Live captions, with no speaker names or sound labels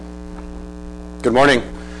Good morning.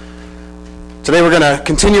 Today we're going to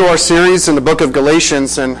continue our series in the book of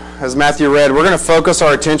Galatians, and as Matthew read, we're going to focus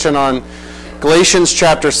our attention on Galatians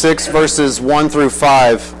chapter 6, verses 1 through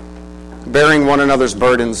 5, bearing one another's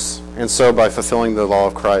burdens, and so by fulfilling the law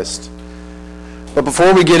of Christ. But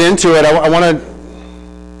before we get into it, I want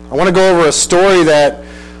to go over a story that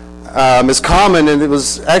is common, and it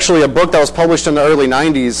was actually a book that was published in the early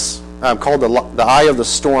 90s called The Eye of the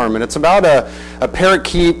Storm, and it's about a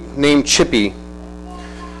parakeet named Chippy.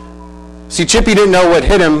 See, Chippy didn't know what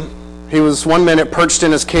hit him. He was one minute perched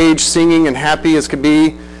in his cage singing and happy as could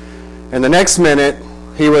be, and the next minute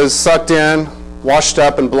he was sucked in, washed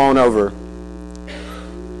up, and blown over.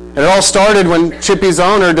 And it all started when Chippy's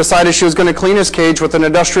owner decided she was going to clean his cage with an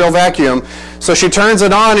industrial vacuum. So she turns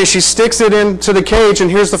it on and she sticks it into the cage and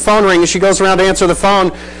hears the phone ring, and she goes around to answer the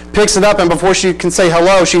phone, picks it up, and before she can say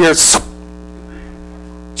hello, she hears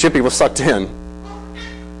Chippy was sucked in.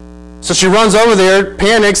 So she runs over there,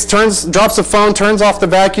 panics, drops the phone, turns off the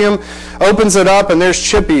vacuum, opens it up, and there's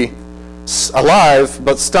Chippy, alive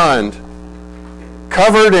but stunned,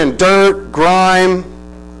 covered in dirt, grime,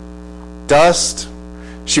 dust.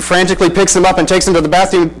 She frantically picks him up and takes him to the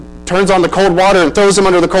bathroom, turns on the cold water and throws him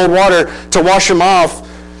under the cold water to wash him off,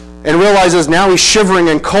 and realizes now he's shivering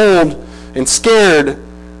and cold and scared.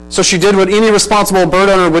 So she did what any responsible bird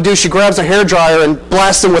owner would do. She grabs a hairdryer and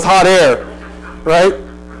blasts him with hot air, right?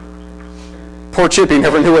 Poor Chippy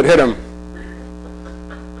never knew what hit him.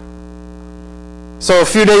 So a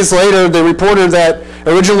few days later, the reporter that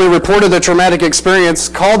originally reported the traumatic experience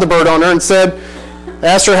called the bird owner and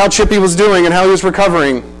asked her how Chippy was doing and how he was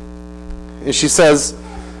recovering. And she says,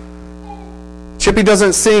 Chippy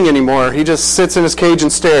doesn't sing anymore. He just sits in his cage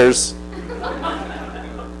and stares.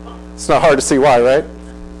 It's not hard to see why, right?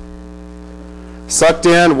 Sucked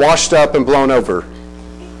in, washed up, and blown over.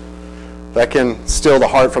 That can steal the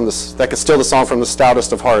song from the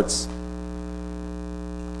stoutest of hearts.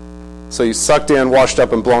 So you sucked in, washed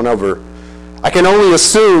up, and blown over. I can only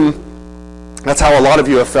assume that's how a lot of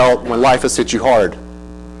you have felt when life has hit you hard.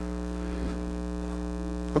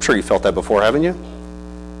 I'm sure you felt that before, haven't you?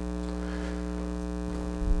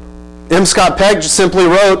 M. Scott Peck simply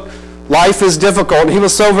wrote, "Life is difficult." And he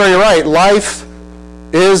was so very right. Life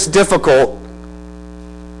is difficult.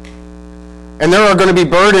 And there are going to be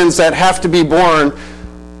burdens that have to be borne.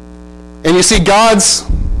 And you see, God's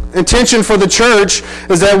intention for the church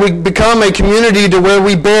is that we become a community to where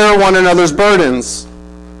we bear one another's burdens.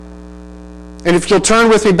 And if you'll turn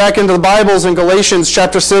with me back into the Bibles in Galatians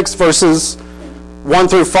chapter 6, verses 1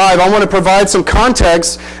 through 5, I want to provide some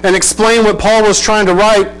context and explain what Paul was trying to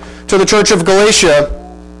write to the church of Galatia.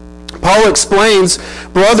 Paul explains,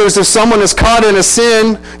 "Brothers, if someone is caught in a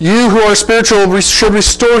sin, you who are spiritual should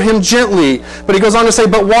restore him gently." But he goes on to say,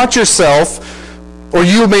 "But watch yourself, or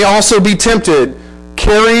you may also be tempted.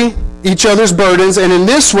 Carry each other's burdens, and in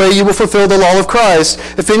this way you will fulfill the law of Christ.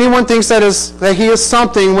 If anyone thinks that he is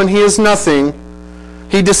something when he is nothing,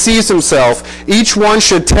 he deceives himself. Each one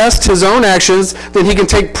should test his own actions, then he can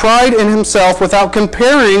take pride in himself without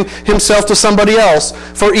comparing himself to somebody else.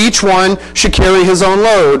 For each one should carry his own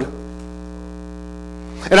load."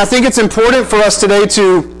 And I think it's important for us today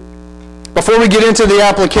to, before we get into the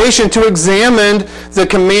application, to examine the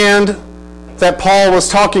command that Paul was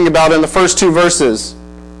talking about in the first two verses.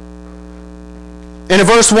 And in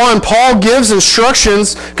verse 1, Paul gives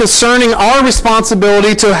instructions concerning our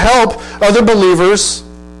responsibility to help other believers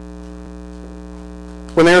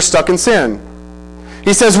when they are stuck in sin.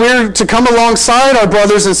 He says we're to come alongside our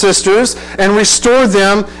brothers and sisters and restore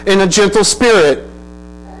them in a gentle spirit.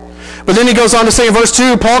 But then he goes on to say in verse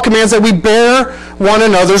 2, Paul commands that we bear one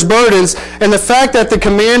another's burdens. And the fact that the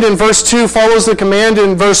command in verse 2 follows the command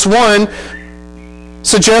in verse 1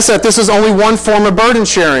 suggests that this is only one form of burden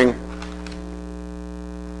sharing.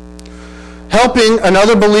 Helping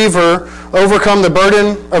another believer overcome the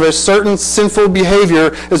burden of a certain sinful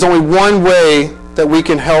behavior is only one way that we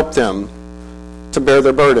can help them to bear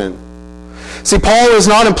their burden. See, Paul is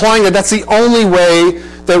not implying that that's the only way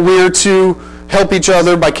that we're to help each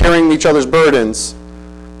other by carrying each other's burdens.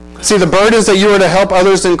 See, the burdens that you are to help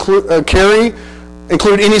others carry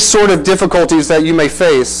include any sort of difficulties that you may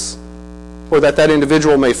face or that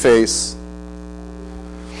individual may face.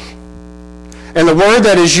 And the word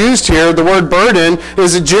that is used here, the word burden,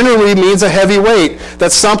 it generally means a heavy weight.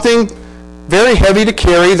 That's something very heavy to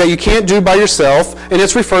carry that you can't do by yourself, and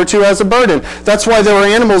it's referred to as a burden. That's why there were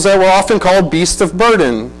animals that were often called beasts of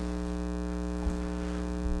burden.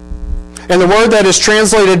 And the word that is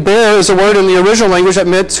translated bear is a word in the original language that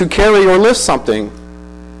meant to carry or lift something.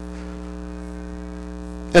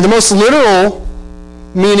 And the most literal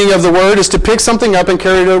meaning of the word is to pick something up and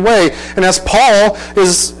carry it away. And as Paul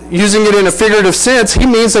is using it in a figurative sense, he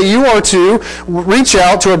means that you are to reach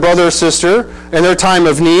out to a brother or sister in their time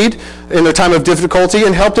of need, in their time of difficulty,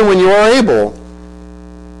 and help them when you are able.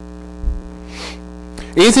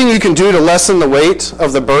 Anything you can do to lessen the weight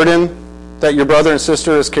of the burden that your brother and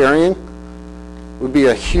sister is carrying would be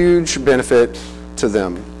a huge benefit to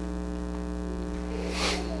them.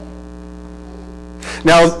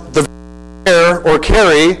 Now, the bear or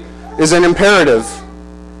carry is an imperative.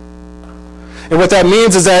 And what that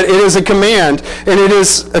means is that it is a command, and it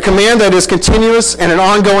is a command that is continuous and an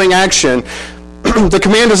ongoing action. The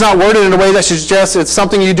command is not worded in a way that suggests it's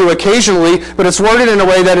something you do occasionally, but it's worded in a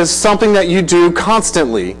way that is something that you do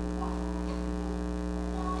constantly.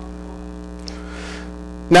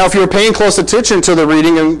 Now, if you were paying close attention to the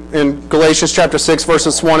reading in Galatians chapter 6,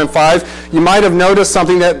 verses 1 and 5, you might have noticed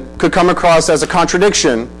something that could come across as a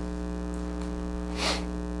contradiction.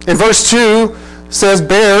 In verse 2 says,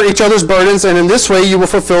 bear each other's burdens, and in this way you will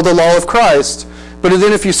fulfill the law of Christ. But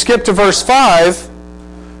then if you skip to verse 5,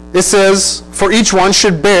 it says, for each one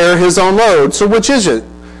should bear his own load. So which is it?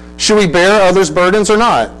 Should we bear others' burdens or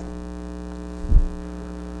not?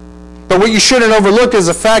 But what you shouldn't overlook is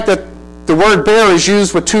the fact that the word bear is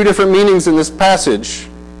used with two different meanings in this passage.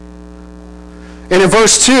 And in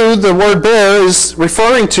verse 2, the word bear is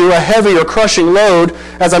referring to a heavy or crushing load,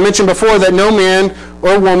 as I mentioned before, that no man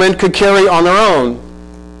or woman could carry on their own.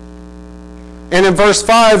 And in verse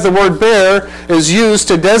 5, the word bear is used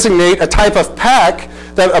to designate a type of pack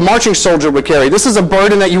that a marching soldier would carry. This is a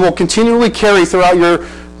burden that you will continually carry throughout your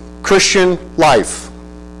Christian life.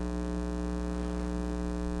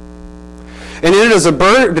 And it is a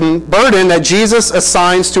burden that Jesus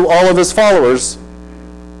assigns to all of his followers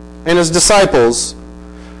and his disciples.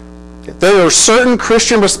 There are certain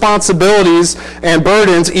Christian responsibilities and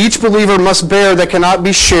burdens each believer must bear that cannot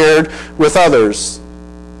be shared with others.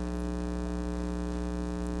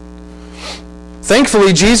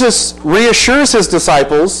 Thankfully, Jesus reassures his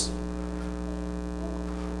disciples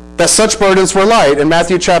that such burdens were light. In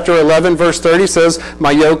Matthew chapter 11, verse 30 says,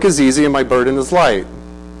 my yoke is easy and my burden is light.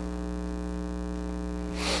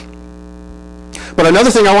 But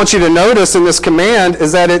another thing I want you to notice in this command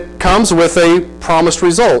is that it comes with a promised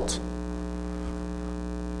result.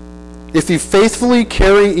 If you faithfully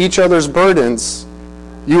carry each other's burdens,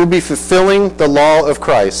 you will be fulfilling the law of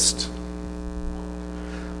Christ.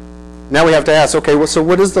 Now we have to ask, okay, so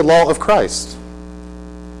what is the law of Christ?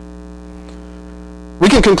 We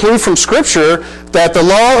can conclude from Scripture that the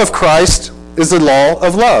law of Christ is the law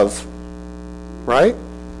of love, right?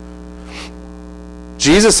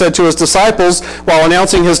 Jesus said to his disciples while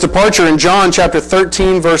announcing his departure in John chapter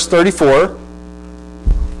 13, verse 34,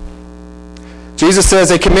 Jesus says,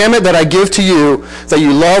 a commandment that I give to you, that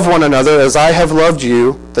you love one another as I have loved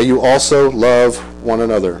you, that you also love one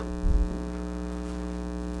another.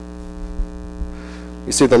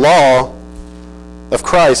 You see, the law of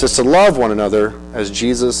Christ is to love one another as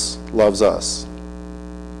Jesus loves us.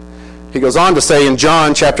 He goes on to say in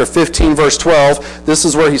John chapter 15, verse 12, this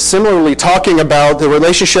is where he's similarly talking about the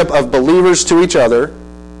relationship of believers to each other.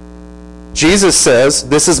 Jesus says,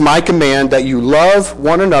 this is my command, that you love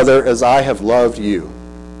one another as I have loved you.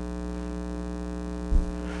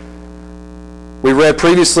 We read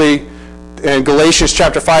previously in Galatians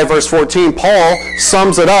chapter 5, verse 14, Paul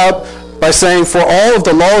sums it up by saying, for all of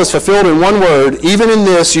the law is fulfilled in one word, even in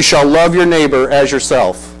this you shall love your neighbor as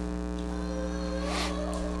yourself.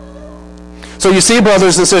 So you see,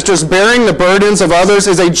 brothers and sisters, bearing the burdens of others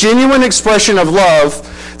is a genuine expression of love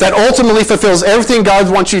that ultimately fulfills everything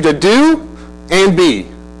God wants you to do and be.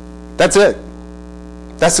 That's it.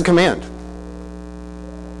 That's the command.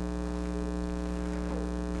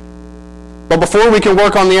 But before we can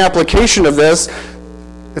work on the application of this,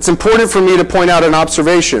 it's important for me to point out an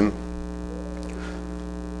observation.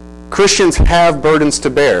 Christians have burdens to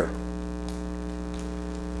bear.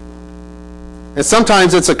 And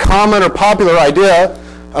sometimes it's a common or popular idea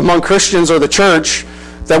among Christians or the church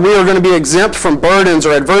that we are going to be exempt from burdens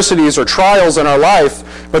or adversities or trials in our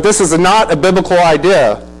life, but this is not a biblical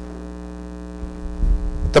idea.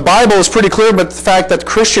 The Bible is pretty clear about the fact that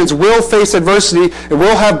Christians will face adversity and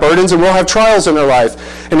will have burdens and will have trials in their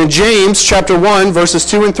life. And in James chapter 1, verses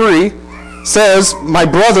 2 and 3, says, my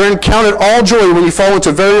brethren, count it all joy when you fall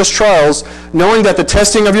into various trials, knowing that the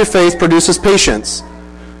testing of your faith produces patience.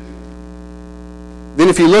 Then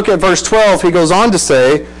if you look at verse 12, he goes on to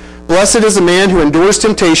say, blessed is the man who endures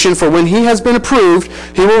temptation, for when he has been approved,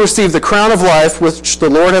 he will receive the crown of life which the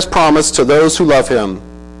Lord has promised to those who love him.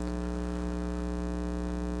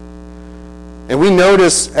 And we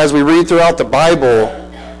notice as we read throughout the Bible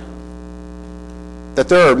that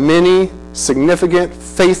there are many significant,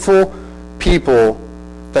 faithful people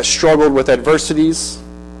that struggled with adversities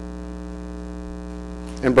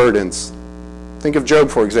and burdens. Think of Job,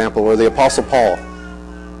 for example, or the Apostle Paul.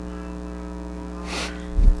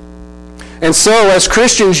 And so, as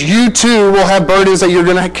Christians, you too will have burdens that you're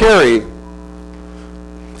going to carry.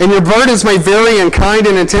 And your burdens may vary in kind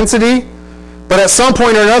and intensity, but at some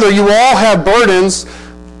point or another, you will all have burdens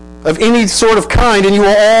of any sort of kind, and you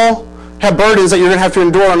will all have burdens that you're going to have to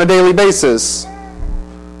endure on a daily basis.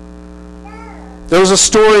 There was a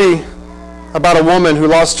story about a woman who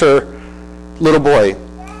lost her little boy.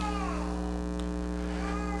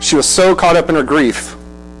 She was so caught up in her grief,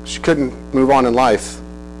 she couldn't move on in life.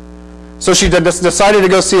 So she decided to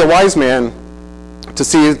go see a wise man to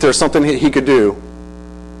see if there's something he could do.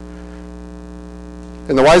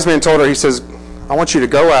 And the wise man told her, he says, I want you to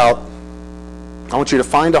go out. I want you to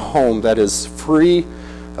find a home that is free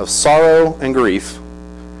of sorrow and grief.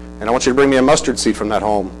 And I want you to bring me a mustard seed from that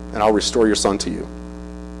home, and I'll restore your son to you.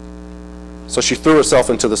 So she threw herself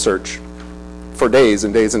into the search for days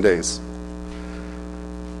and days and days.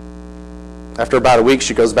 After about a week,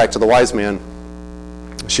 she goes back to the wise man.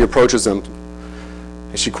 She approaches him,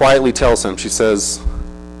 and she quietly tells him, she says,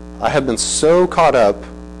 I have been so caught up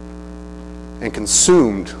and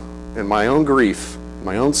consumed in my own grief,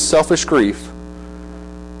 my own selfish grief,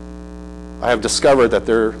 I have discovered that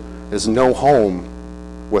there is no home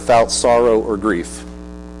without sorrow or grief.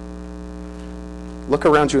 Look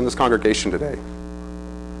around you in this congregation today.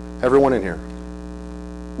 Everyone in here.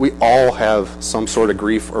 We all have some sort of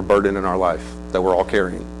grief or burden in our life that we're all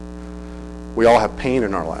carrying. We all have pain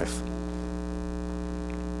in our life.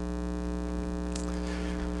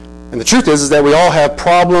 And the truth is that we all have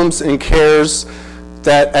problems and cares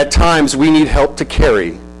that at times we need help to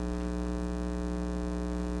carry.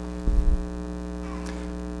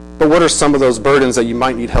 But what are some of those burdens that you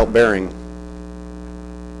might need help bearing?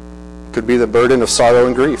 Could be the burden of sorrow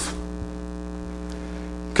and grief.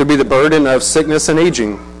 Could be the burden of sickness and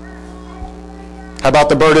aging. How about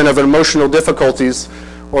the burden of emotional difficulties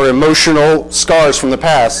or emotional scars from the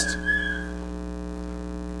past?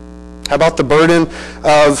 How about the burden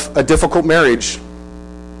of a difficult marriage?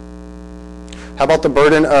 How about the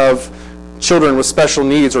burden of children with special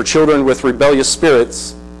needs or children with rebellious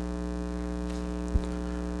spirits?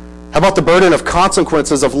 How about the burden of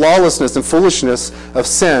consequences of lawlessness and foolishness of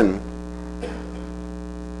sin?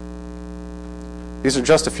 These are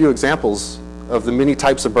just a few examples of the many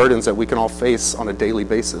types of burdens that we can all face on a daily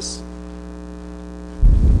basis.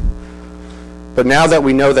 But now that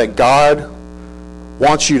we know that God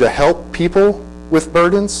wants you to help people with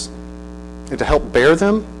burdens and to help bear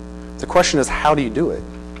them, the question is, how do you do it?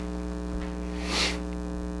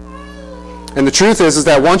 And the truth is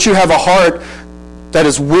that once you have a heart that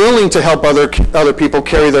is willing to help other people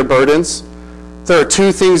carry their burdens, there are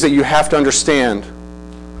two things that you have to understand.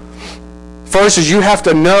 First is you have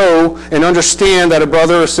to know and understand that a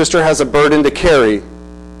brother or sister has a burden to carry.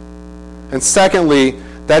 And secondly,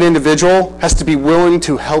 that individual has to be willing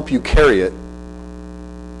to help you carry it.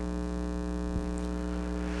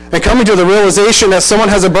 And coming to the realization that someone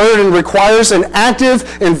has a burden requires an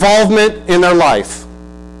active involvement in their life.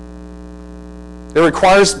 It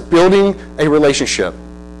requires building a relationship.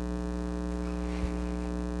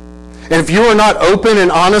 And if you are not open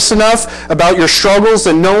and honest enough about your struggles,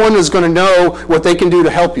 then no one is going to know what they can do to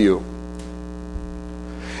help you.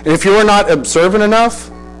 And if you are not observant enough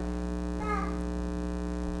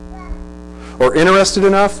or interested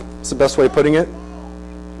enough, it's the best way of putting it,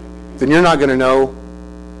 then you're not going to know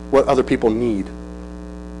what other people need.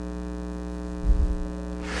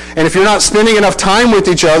 And if you're not spending enough time with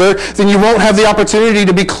each other, then you won't have the opportunity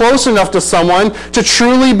to be close enough to someone to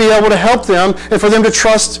truly be able to help them and for them to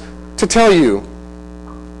trust to tell you.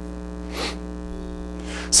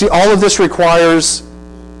 See, all of this requires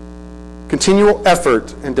continual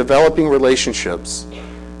effort in developing relationships,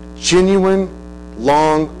 genuine,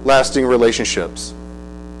 long-lasting relationships.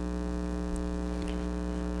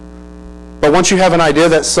 But once you have an idea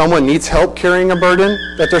that someone needs help carrying a burden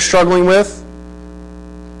that they're struggling with,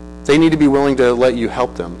 they need to be willing to let you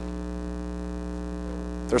help them.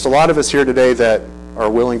 There's a lot of us here today that are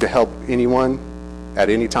willing to help anyone at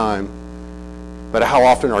any time, but how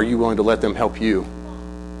often are you willing to let them help you?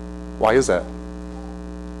 Why is that?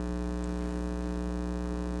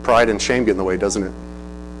 Pride and shame get in the way, doesn't it?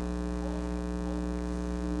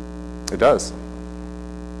 It does.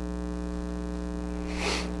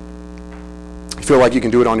 You feel like you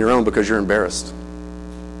can do it on your own because you're embarrassed.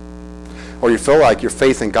 Or you feel like your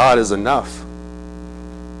faith in God is enough.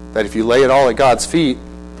 That if you lay it all at God's feet,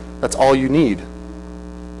 that's all you need.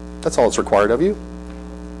 That's all that's required of you.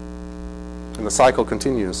 And the cycle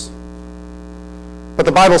continues. But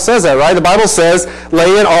the Bible says that, right? The Bible says,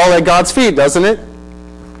 lay it all at God's feet, doesn't it?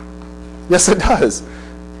 Yes, it does.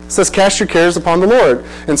 It says, cast your cares upon the Lord.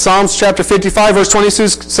 In Psalms chapter 55, verse 22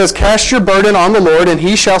 says, cast your burden on the Lord, and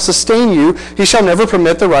he shall sustain you. He shall never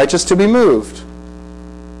permit the righteous to be moved.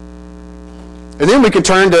 And then we can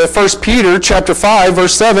turn to 1 Peter chapter 5,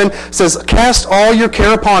 verse 7. It says, cast all your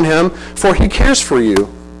care upon him, for he cares for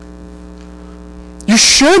you. You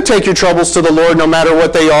should take your troubles to the Lord no matter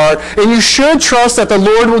what they are, and you should trust that the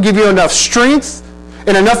Lord will give you enough strength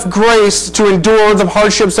and enough grace to endure the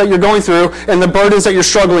hardships that you're going through and the burdens that you're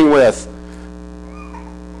struggling with.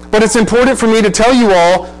 But it's important for me to tell you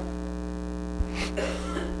all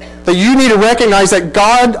that you need to recognize that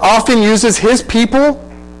God often uses his people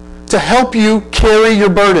to help you carry your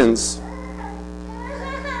burdens.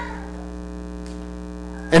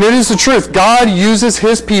 And it is the truth. God uses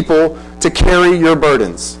his people to carry your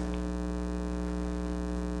burdens.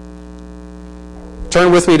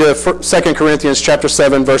 Turn with me to 2 Corinthians chapter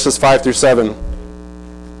 7, verses 5 through 7.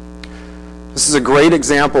 This is a great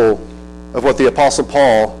example of what the Apostle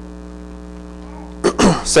Paul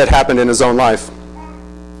said happened in his own life.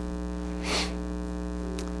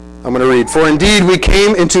 I'm going to read. For indeed we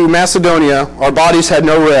came into Macedonia, our bodies had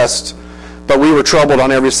no rest, but we were troubled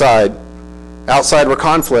on every side. Outside were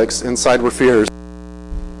conflicts, inside were fears.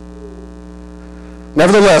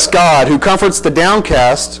 Nevertheless, God, who comforts the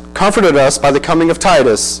downcast, comforted us by the coming of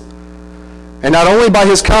Titus, and not only by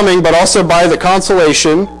his coming, but also by the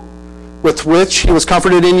consolation with which he was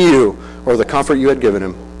comforted in you, or the comfort you had given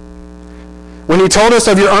him. When he told us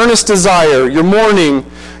of your earnest desire, your mourning,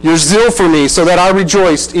 your zeal for me, so that I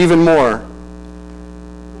rejoiced even more.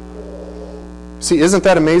 See, isn't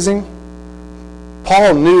that amazing?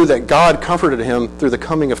 Paul knew that God comforted him through the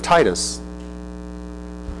coming of Titus.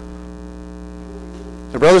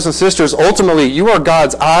 And brothers and sisters, ultimately, you are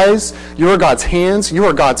God's eyes, you are God's hands, you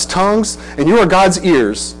are God's tongues, and you are God's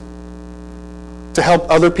ears to help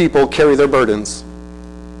other people carry their burdens.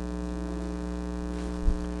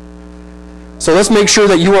 So let's make sure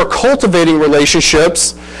that you are cultivating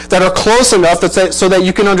relationships that are close enough so that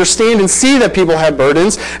you can understand and see that people have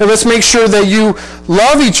burdens. And let's make sure that you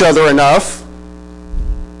love each other enough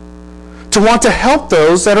to want to help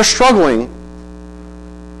those that are struggling.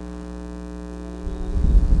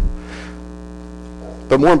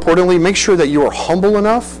 But more importantly, make sure that you are humble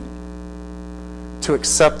enough to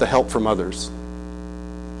accept the help from others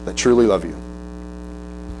that truly love you.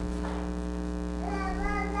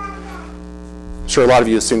 I'm sure a lot of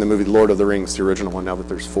you have seen the movie Lord of the Rings, the original one, now that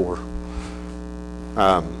there's 4.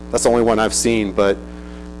 That's the only one I've seen, but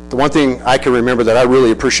the one thing I can remember that I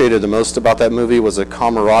really appreciated the most about that movie was the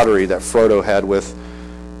camaraderie that Frodo had with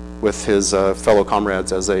his fellow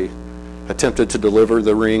comrades as they attempted to deliver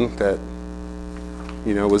the ring that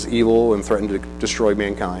was evil and threatened to destroy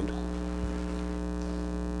mankind.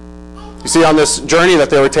 You see, on this journey that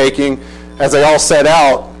they were taking, as they all set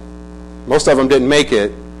out, most of them didn't make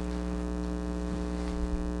it.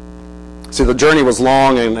 See, the journey was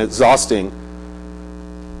long and exhausting.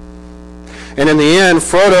 And in the end,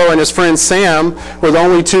 Frodo and his friend Sam were the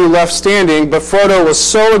only 2 left standing, but Frodo was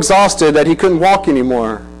so exhausted that he couldn't walk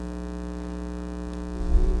anymore.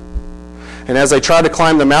 And as they tried to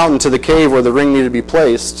climb the mountain to the cave where the ring needed to be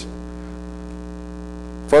placed,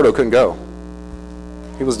 Frodo couldn't go.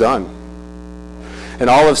 He was done. And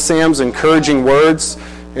all of Sam's encouraging words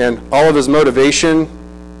and all of his motivation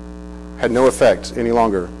had no effect any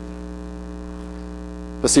longer.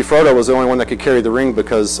 But see, Frodo was the only one that could carry the ring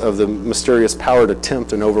because of the mysterious power to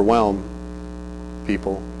tempt and overwhelm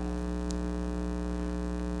people.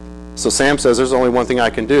 So Sam says, there's only one thing I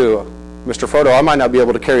can do. Mr. Frodo, I might not be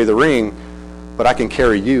able to carry the ring, but I can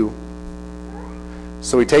carry you.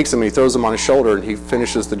 So he takes him and he throws him on his shoulder, and he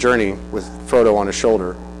finishes the journey with Frodo on his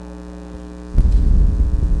shoulder.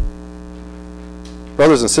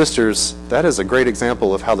 Brothers and sisters, that is a great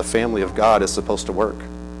example of how the family of God is supposed to work.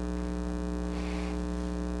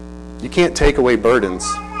 You can't take away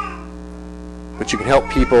burdens, but you can help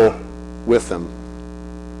people with them.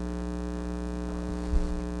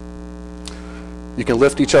 You can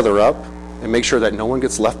lift each other up and make sure that no one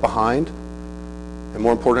gets left behind, and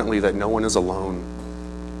more importantly, that no one is alone.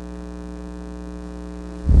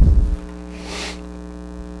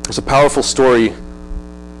 There's a powerful story.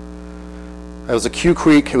 It was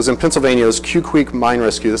it was in Pennsylvania. It was Q Creek Mine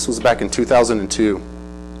Rescue. This was back in 2002.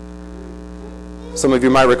 Some of you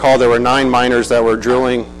might recall there were 9 miners that were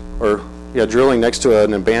drilling next to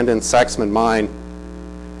an abandoned Saxman mine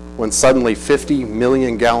when suddenly 50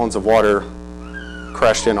 million gallons of water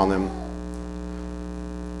crashed in on them.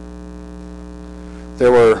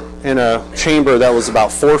 There were in a chamber that was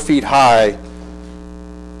about 4 feet high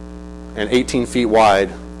and 18 feet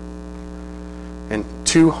wide. And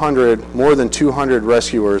more than 200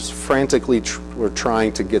 rescuers frantically were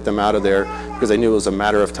trying to get them out of there because they knew it was a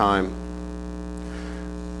matter of time.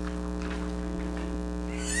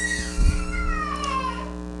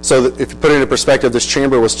 So if you put it into perspective, this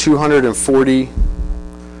chamber was 240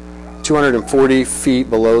 feet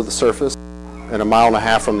below the surface and 1.5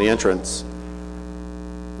 miles from the entrance.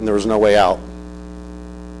 And there was no way out.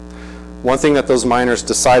 One thing that those miners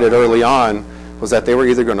decided early on was that they were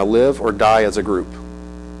either going to live or die as a group.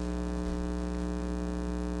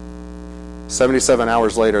 77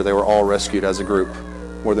 hours later, they were all rescued as a group,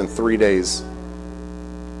 more than 3 days,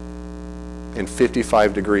 in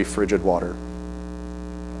 55-degree frigid water.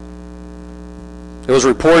 It was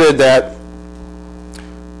reported that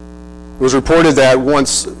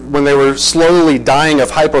when they were slowly dying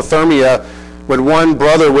of hypothermia, when one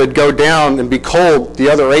brother would go down and be cold, the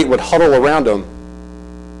other 8 would huddle around him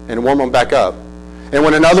and warm him back up. And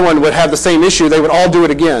when another one would have the same issue, they would all do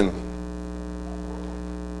it again.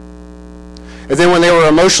 And then when they were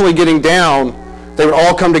emotionally getting down, they would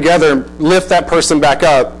all come together and lift that person back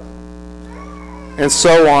up, and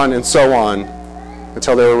so on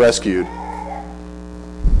until they were rescued.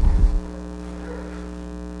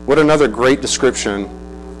 What another great description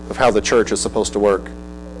of how the church is supposed to work.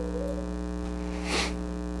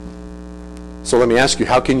 So let me ask you,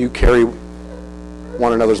 how can you carry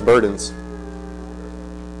one another's burdens?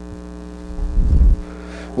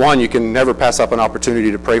 One, you can never pass up an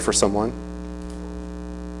opportunity to pray for someone.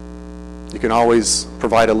 You can always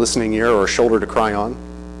provide a listening ear or a shoulder to cry on.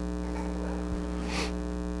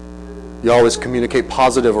 You always communicate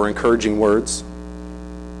positive or encouraging words.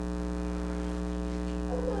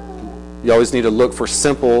 You always need to look for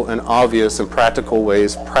simple and obvious and practical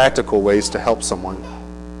ways to help someone.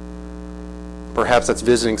 Perhaps that's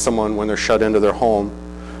visiting someone when they're shut into their home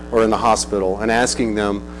or in the hospital and asking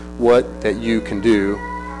them what that you can do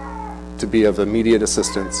to be of immediate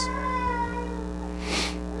assistance.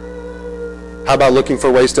 How about looking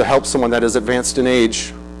for ways to help someone that is advanced in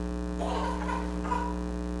age?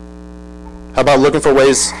 How about looking for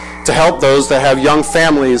ways to help those that have young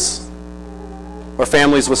families or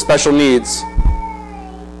families with special needs?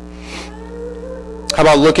 How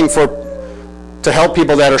about looking to help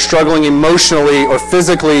people that are struggling emotionally or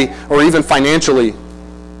physically or even financially?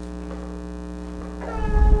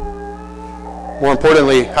 More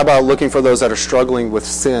importantly, how about looking for those that are struggling with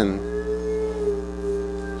sin?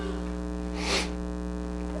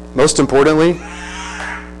 Most importantly,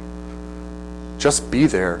 just be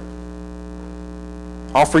there.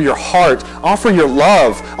 Offer your heart, offer your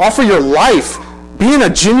love, offer your life. Be in a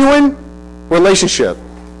genuine relationship.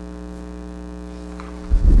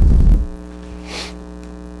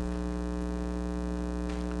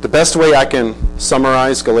 The best way I can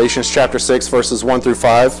summarize Galatians chapter 6, verses 1 through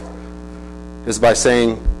 5 is by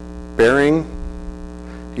saying, bearing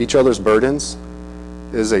each other's burdens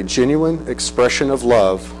is a genuine expression of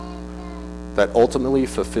love that ultimately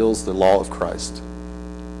fulfills the law of Christ.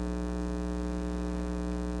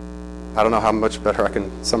 I don't know how much better I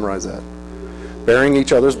can summarize that. Bearing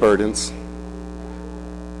each other's burdens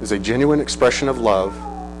is a genuine expression of love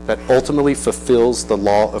that ultimately fulfills the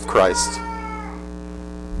law of Christ.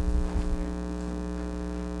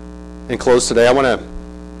 In close today, I want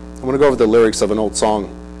to go over the lyrics of an old song.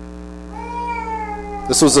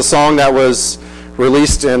 This was a song that was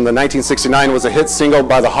released in the 1969, was a hit single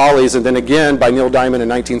by the Hollies, and then again by Neil Diamond in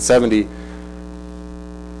 1970.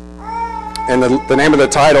 And the name of the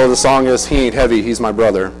title of the song is He Ain't Heavy, He's My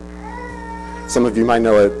Brother. Some of you might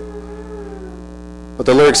know it. But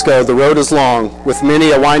the lyrics go, the road is long, with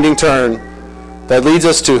many a winding turn, that leads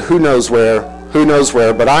us to who knows where,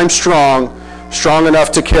 but I'm strong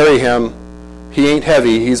enough to carry him. He ain't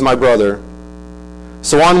heavy, he's my brother.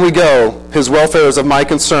 So on we go, his welfare is of my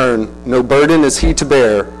concern, no burden is he to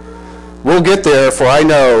bear. We'll get there, for I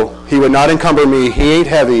know he would not encumber me. He ain't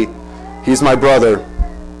heavy, he's my brother.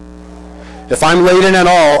 If I'm laden at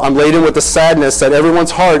all, I'm laden with the sadness that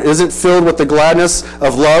everyone's heart isn't filled with the gladness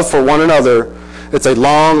of love for one another. It's a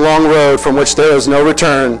long, long road from which there is no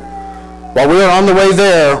return. While we are on the way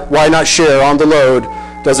there, why not share on the load?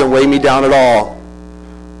 Doesn't weigh me down at all.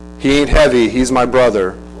 He ain't heavy, he's my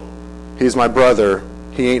brother. He's my brother.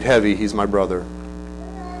 He ain't heavy, he's my brother.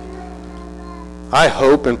 I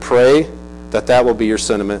hope and pray that that will be your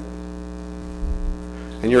sentiment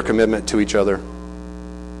and your commitment to each other.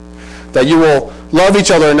 That you will love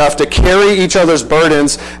each other enough to carry each other's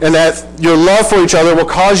burdens, and that your love for each other will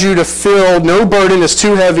cause you to feel no burden is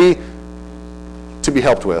too heavy to be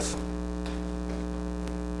helped with.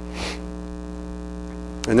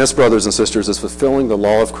 And this, brothers and sisters, is fulfilling the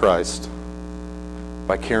law of Christ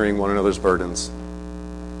by carrying one another's burdens.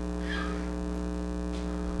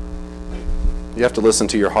 You have to listen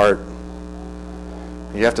to your heart.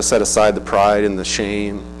 You have to set aside the pride and the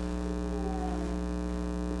shame.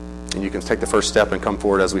 And you can take the first step and come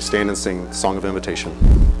forward as we stand and sing the Song of Invitation.